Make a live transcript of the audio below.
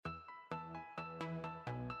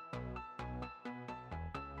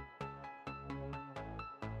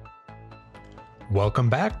Welcome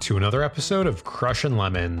back to another episode of Crushin'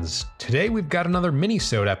 Lemons. Today we've got another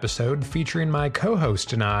Minisode episode featuring my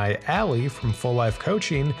co-host and I, Allie from Full Life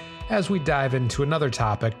Coaching, as we dive into another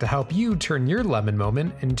topic to help you turn your lemon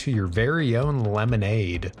moment into your very own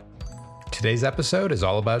lemonade. Today's episode is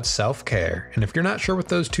all about self-care, and if you're not sure what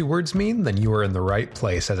those two words mean, then you are in the right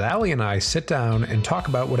place as Allie and I sit down and talk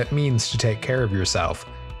about what it means to take care of yourself.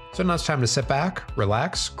 So now it's time to sit back,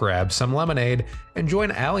 relax, grab some lemonade, and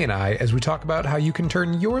join Allie and I as we talk about how you can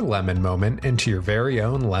turn your lemon moment into your very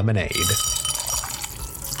own lemonade.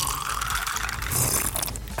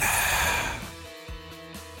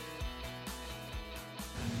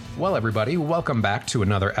 Well, everybody, welcome back to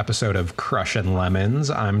another episode of Crushin' Lemons.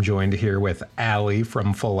 I'm joined here with Allie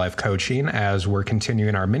from Full Life Coaching as we're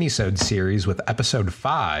continuing our Minisode series with episode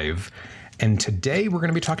 5. And today we're going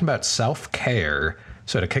to be talking about self-care.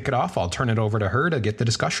 So to kick it off, I'll turn it over to her to get the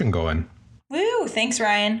discussion going. Woo! Thanks,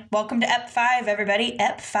 Ryan. Welcome to EP 5, everybody.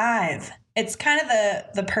 EP 5. It's kind of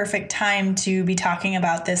the perfect time to be talking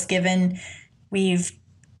about this, given we've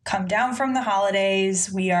come down from the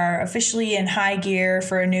holidays. We are officially in high gear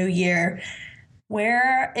for a new year.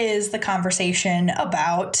 Where is the conversation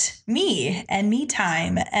about me and me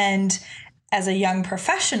time? And as a young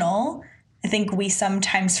professional, I think we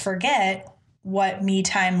sometimes forget what me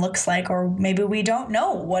time looks like, or maybe we don't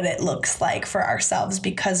know what it looks like for ourselves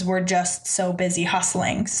because we're just so busy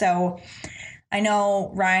hustling. So I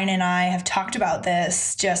know Ryan and I have talked about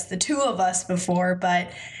this, just the two of us before,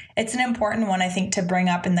 but it's an important one, I think, to bring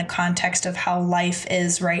up in the context of how life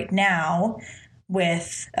is right now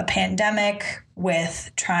with a pandemic,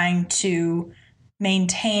 with trying to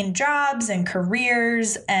maintain jobs and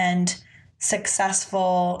careers and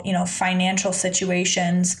successful, financial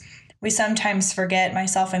situations. We sometimes forget,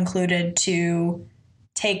 myself included, to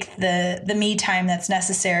take the me time that's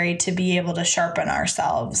necessary to be able to sharpen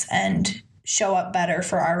ourselves and show up better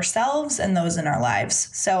for ourselves and those in our lives.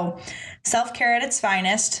 So self-care at its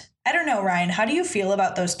finest. I don't know, Ryan, how do you feel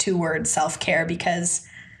about those two words, self-care? Because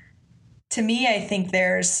to me, I think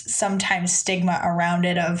there's sometimes stigma around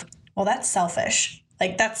it of, well, that's selfish.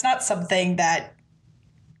 Like, that's not something that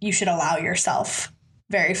you should allow yourself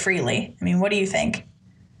very freely. I mean, what do you think?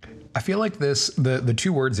 I feel like the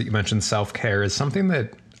two words that you mentioned, self-care, is something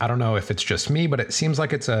that, I don't know if it's just me, but it seems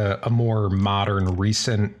like it's a more modern,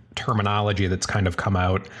 recent terminology that's kind of come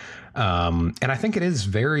out. And I think it is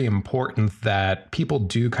very important that people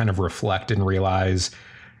do kind of reflect and realize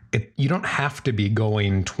you don't have to be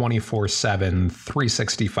going 24/7,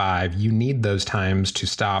 365. You need those times to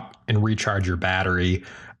stop and recharge your battery.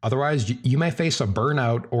 Otherwise, you may face a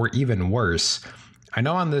burnout or even worse. I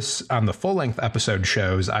know on the full length episode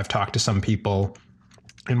shows, I've talked to some people,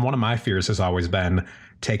 and one of my fears has always been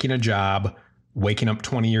taking a job, waking up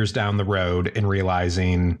 20 years down the road and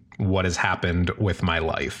realizing what has happened with my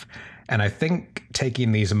life. And I think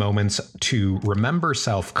taking these moments to remember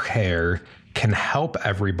self-care can help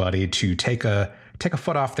everybody to take a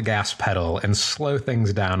foot off the gas pedal and slow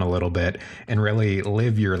things down a little bit and really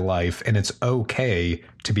live your life. And it's okay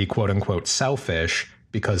to be quote unquote selfish,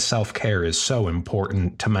 because self-care is so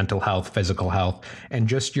important to mental health, physical health, and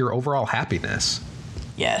just your overall happiness.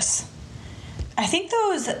 Yes. I think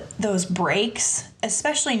those breaks,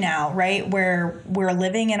 especially now, right, where we're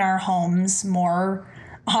living in our homes more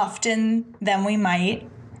often than we might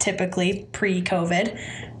typically pre-COVID.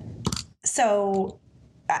 So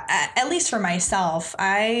at least for myself,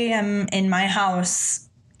 I am in my house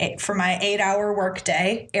for my 8-hour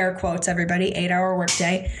workday, air quotes, everybody, 8-hour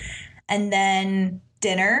workday, and then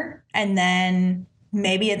dinner, and then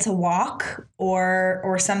maybe it's a walk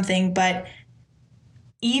or something. But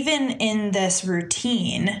even in this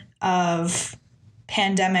routine of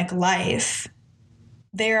pandemic life,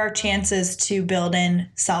 there are chances to build in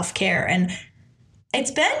self-care. And it's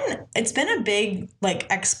been a big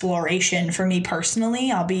exploration for me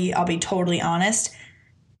personally. I'll be totally honest.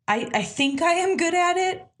 I think I am good at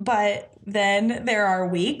it, but then there are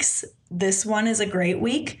weeks. This one is a great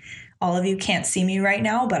week. All of you can't see me right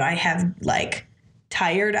now, but I have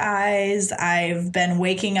tired eyes. I've been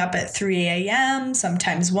waking up at 3 a.m.,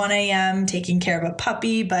 sometimes 1 a.m., taking care of a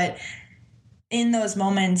puppy. But in those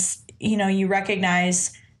moments, you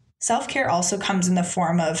recognize self-care also comes in the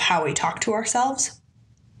form of how we talk to ourselves.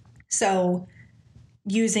 So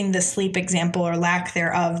using the sleep example or lack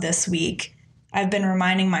thereof this week, I've been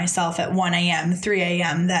reminding myself at 1 a.m., 3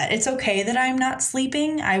 a.m. that it's okay that I'm not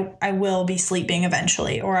sleeping. I will be sleeping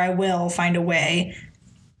eventually, or I will find a way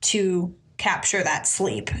to capture that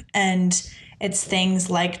sleep. And it's things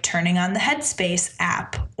like turning on the Headspace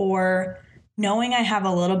app, or knowing I have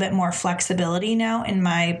a little bit more flexibility now in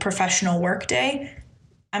my professional workday.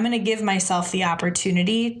 I'm going to give myself the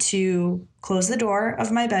opportunity to close the door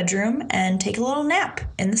of my bedroom and take a little nap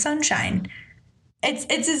in the sunshine. It's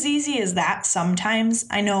as easy as that sometimes.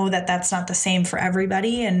 I know that that's not the same for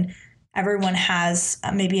everybody, and everyone has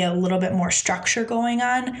maybe a little bit more structure going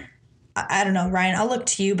on. I don't know, Ryan, I'll look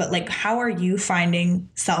to you, but like, how are you finding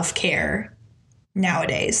self-care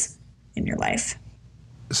nowadays in your life?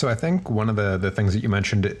 So I think one of the things that you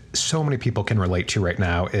mentioned so many people can relate to right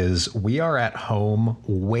now is we are at home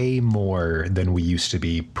way more than we used to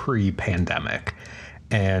be pre-pandemic.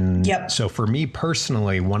 And so for me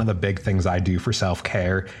personally, one of the big things I do for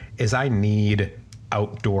self-care is I need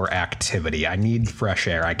outdoor activity. I need fresh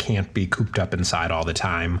air. I can't be cooped up inside all the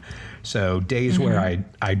time. So days where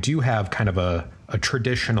I do have kind of a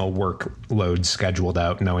traditional workload scheduled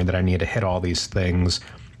out, knowing that I need to hit all these things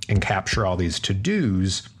and capture all these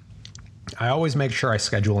to-dos, I always make sure I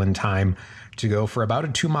schedule in time to go for about a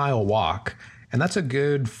 2-mile walk. And that's a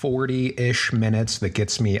good 40-ish minutes that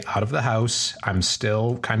gets me out of the house. I'm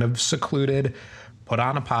still kind of secluded, put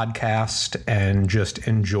on a podcast, and just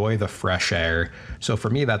enjoy the fresh air. So for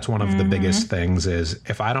me, that's one of the biggest things is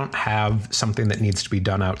if I don't have something that needs to be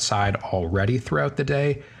done outside already throughout the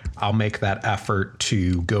day, I'll make that effort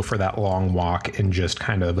to go for that long walk and just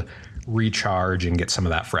kind of recharge and get some of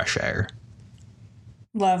that fresh air.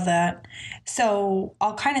 Love that. So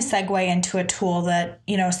I'll kind of segue into a tool that,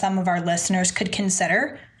 you know, some of our listeners could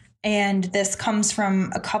consider. And this comes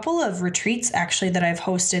from a couple of retreats actually that I've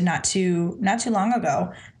hosted not too long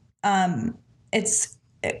ago. It's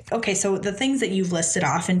okay. So the things that you've listed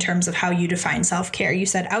off in terms of how you define self-care, you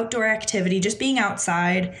said outdoor activity, just being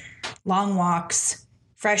outside, long walks,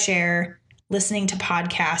 fresh air, listening to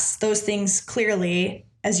podcasts. Those things clearly,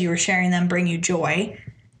 as you were sharing them, bring you joy.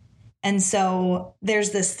 And so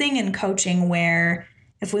there's this thing in coaching where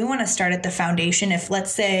if we want to start at the foundation, if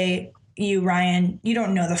let's say you, Ryan, you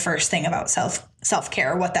don't know the first thing about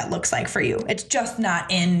self-care or what that looks like for you. It's just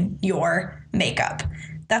not in your makeup.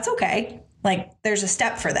 That's okay. Like there's a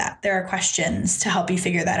step for that. There are questions to help you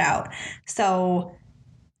figure that out. So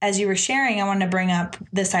as you were sharing, I wanted to bring up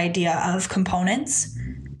this idea of components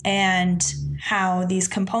and how these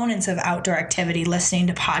components of outdoor activity, listening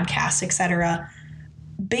to podcasts, etc.,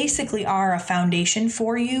 basically are a foundation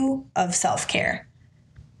for you of self-care.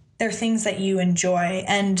 They're things that you enjoy.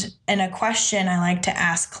 And a question I like to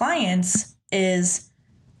ask clients is,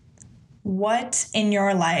 what in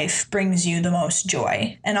your life brings you the most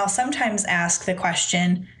joy? And I'll sometimes ask the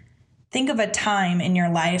question, think of a time in your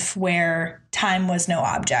life where time was no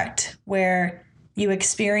object, where you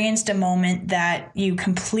experienced a moment that you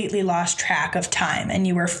completely lost track of time and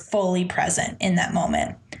you were fully present in that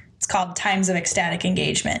moment. It's called times of ecstatic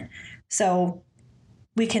engagement. So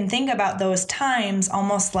we can think about those times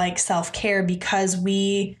almost like self-care because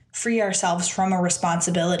we free ourselves from a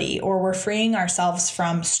responsibility or we're freeing ourselves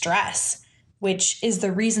from stress, which is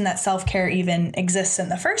the reason that self-care even exists in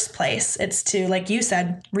the first place. It's to, like you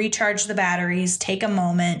said, recharge the batteries, take a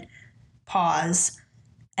moment, pause.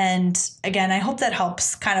 And again, I hope that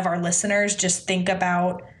helps kind of our listeners just think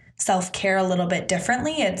about self-care a little bit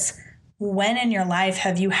differently. It's when in your life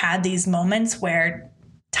have you had these moments where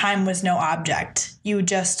time was no object? You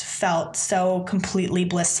just felt so completely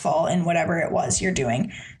blissful in whatever it was you're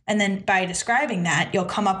doing. And then by describing that, you'll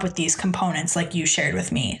come up with these components like you shared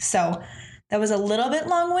with me. So that was a little bit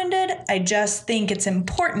long-winded. I just think it's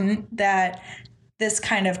important that this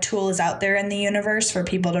kind of tool is out there in the universe for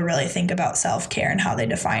people to really think about self-care and how they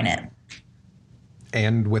define it.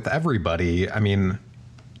 And with everybody, I mean,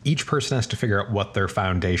 each person has to figure out what their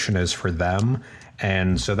foundation is for them.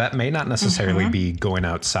 And so that may not necessarily be going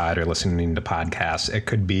outside or listening to podcasts. It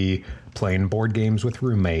could be playing board games with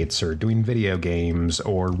roommates or doing video games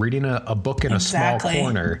or reading a book in a small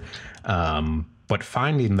corner. But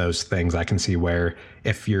finding those things, I can see where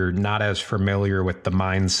if you're not as familiar with the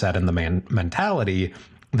mindset and the mentality,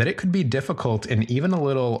 that it could be difficult and even a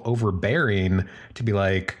little overbearing to be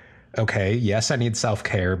like, okay, yes, I need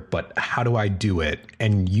self-care, but how do I do it?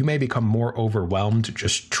 And you may become more overwhelmed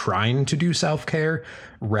just trying to do self-care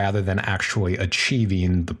rather than actually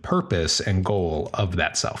achieving the purpose and goal of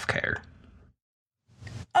that self-care.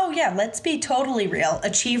 Oh yeah, let's be totally real.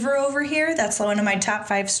 Achiever over here, that's one of my top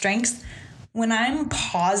 5 strengths. When I'm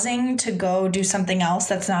pausing to go do something else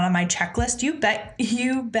that's not on my checklist, you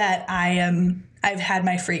bet I've had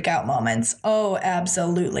my freak out moments. Oh,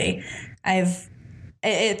 absolutely.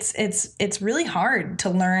 It's really hard to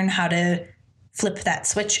learn how to flip that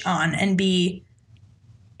switch on and be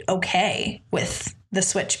okay with the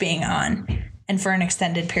switch being on and for an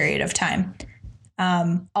extended period of time.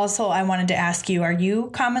 Also, I wanted to ask you, are you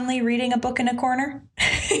commonly reading a book in a corner?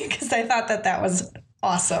 Because I thought that was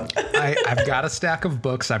Awesome. I've got a stack of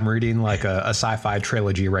books. I'm reading like a sci-fi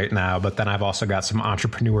trilogy right now, but then I've also got some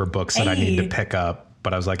entrepreneur books that I need to pick up.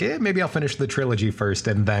 But I was like, maybe I'll finish the trilogy first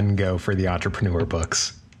and then go for the entrepreneur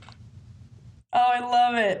books. Oh, I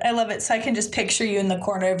love it. I love it. So I can just picture you in the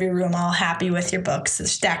corner of your room all happy with your books, a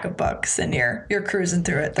stack of books, and you're cruising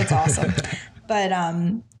through it. That's awesome. But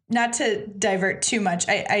not to divert too much,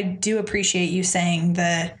 I do appreciate you saying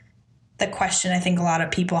the question I think a lot of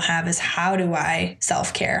people have is, how do I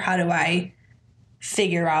self-care? How do I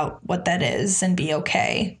figure out what that is and be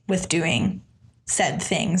okay with doing said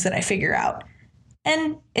things that I figure out?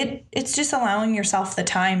 And it's just allowing yourself the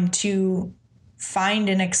time to find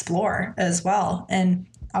and explore as well. And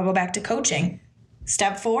I'll go back to coaching.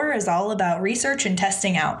 Step 4 is all about research and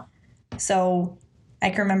testing out. So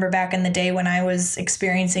I can remember back in the day when I was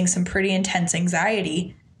experiencing some pretty intense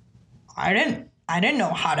anxiety, I didn't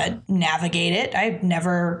know how to navigate it. I've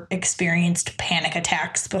never experienced panic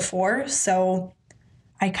attacks before. So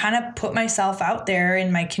I kind of put myself out there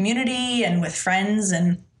in my community and with friends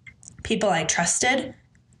and people I trusted.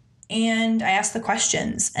 And I asked the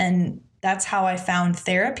questions. And that's how I found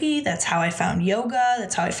therapy. That's how I found yoga.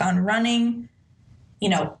 That's how I found running,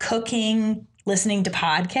 cooking, listening to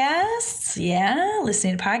podcasts. Yeah,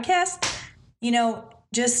 listening to podcasts.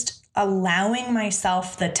 Just allowing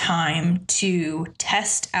myself the time to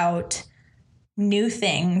test out new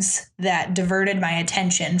things that diverted my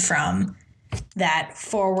attention from that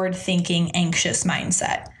forward-thinking, anxious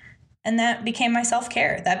mindset. And that became my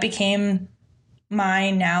self-care. That became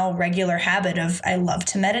my now regular habit of, I love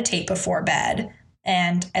to meditate before bed,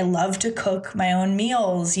 and I love to cook my own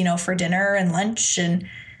meals, for dinner and lunch. And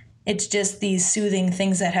it's just these soothing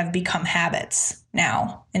things that have become habits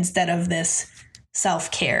now instead of this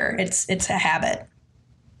self-care. It's a habit.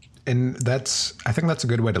 And I think that's a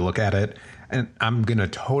good way to look at it. And I'm going to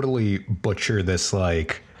totally butcher this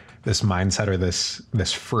mindset or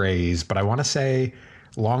this phrase, but I want to say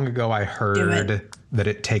long ago I heard that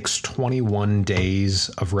it takes 21 days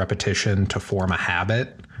of repetition to form a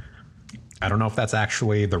habit. I don't know if that's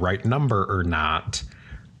actually the right number or not.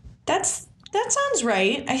 That sounds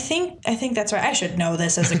right. I think that's right. I should know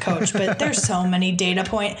this as a coach, but there's so many data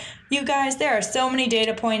points. You guys, there are so many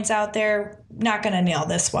data points out there. Not going to nail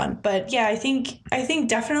this one, but yeah, I think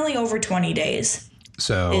definitely over 20 days.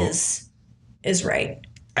 So is right.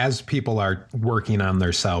 As people are working on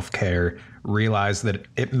their self-care, realize that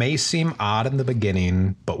it may seem odd in the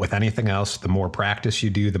beginning, but with anything else, the more practice you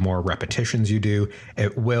do, the more repetitions you do,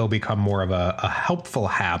 it will become more of a helpful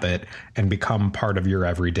habit and become part of your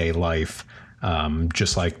everyday life.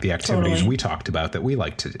 Just like the activities we talked about that we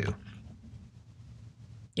like to do.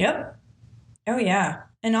 Yep. Oh yeah.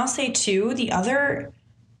 And I'll say too, the other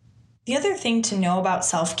thing to know about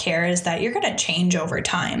self-care is that you're going to change over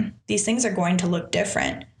time. These things are going to look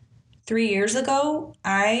different. 3 years ago,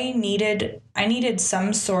 I needed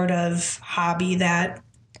some sort of hobby that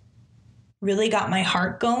really got my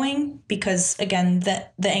heart going, because again,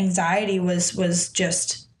 the anxiety was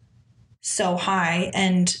just so high,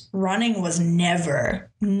 and running was never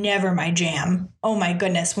my jam. Oh my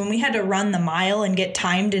goodness. When we had to run the mile and get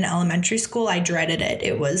timed in elementary school, I dreaded it.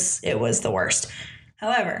 It was the worst.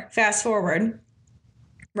 However, fast forward,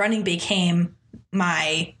 running became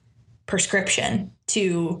my prescription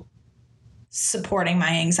to supporting my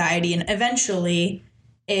anxiety. And eventually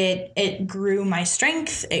it grew my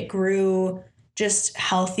strength. It grew just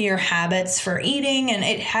healthier habits for eating. And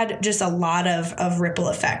it had just a lot of ripple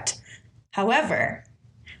effect. However,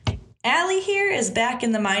 Allie here is back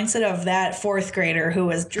in the mindset of that 4th grader who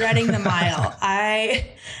was dreading the mile.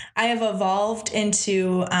 I have evolved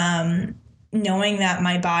into knowing that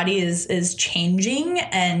my body is changing,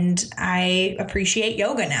 and I appreciate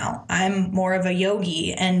yoga now. I'm more of a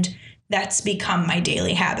yogi, and that's become my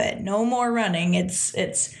daily habit. No more running. It's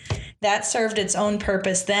that served its own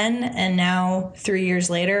purpose then, and now 3 years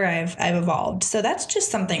later, I've evolved. So that's just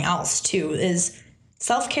something else too. Is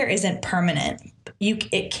self-care isn't permanent.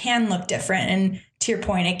 It can look different, and to your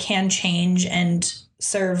point, it can change and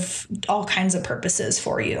serve all kinds of purposes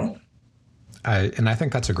for you. And I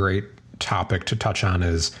think that's a great topic to touch on,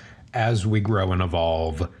 is as we grow and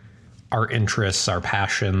evolve, our interests, our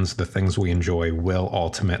passions, the things we enjoy will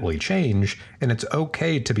ultimately change. And it's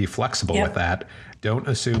okay to be flexible with that. Don't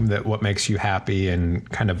assume that what makes you happy and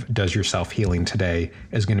kind of does your self-healing today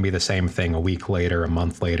is going to be the same thing a week later, a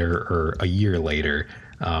month later, or a year later.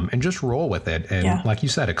 And just roll with it. And like you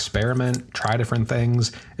said, experiment, try different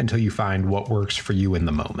things until you find what works for you in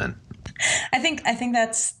the moment. I think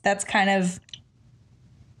that's kind of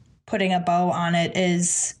putting a bow on it.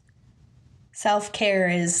 Is self-care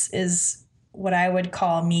is what I would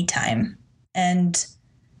call me time. And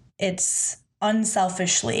it's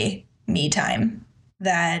unselfishly me time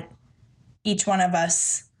that each one of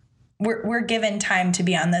us, we're given time to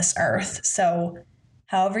be on this earth. So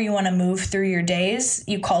however you want to move through your days,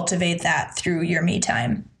 you cultivate that through your me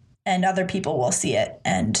time, and other people will see it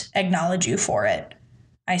and acknowledge you for it.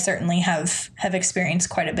 I certainly have experienced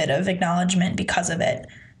quite a bit of acknowledgement because of it.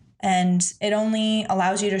 And it only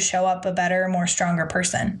allows you to show up a better, more stronger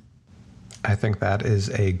person. I think that is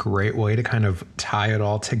a great way to kind of tie it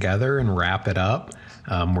all together and wrap it up.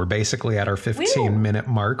 We're basically at our 15-minute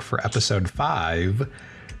mark for episode 5.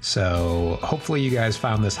 So hopefully you guys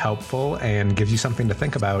found this helpful and gives you something to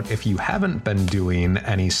think about if you haven't been doing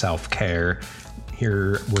any self-care.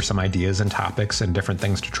 Here were some ideas and topics and different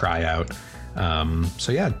things to try out.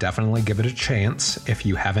 So yeah, definitely give it a chance. If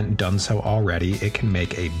you haven't done so already, it can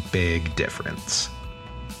make a big difference.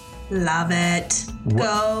 Love it.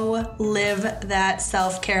 Go live that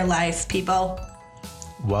self-care life, people.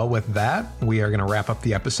 Well, with that, we are going to wrap up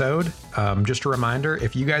the episode. Just a reminder,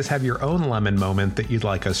 if you guys have your own lemon moment that you'd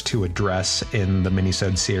like us to address in the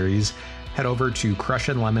Minisode series, head over to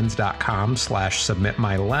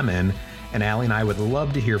crushinlemons.com/submitmylemon. And Allie and I would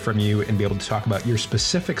love to hear from you and be able to talk about your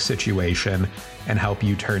specific situation and help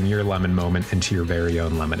you turn your lemon moment into your very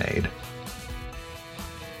own lemonade.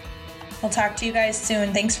 We'll talk to you guys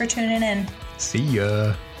soon. Thanks for tuning in. See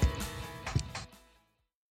ya.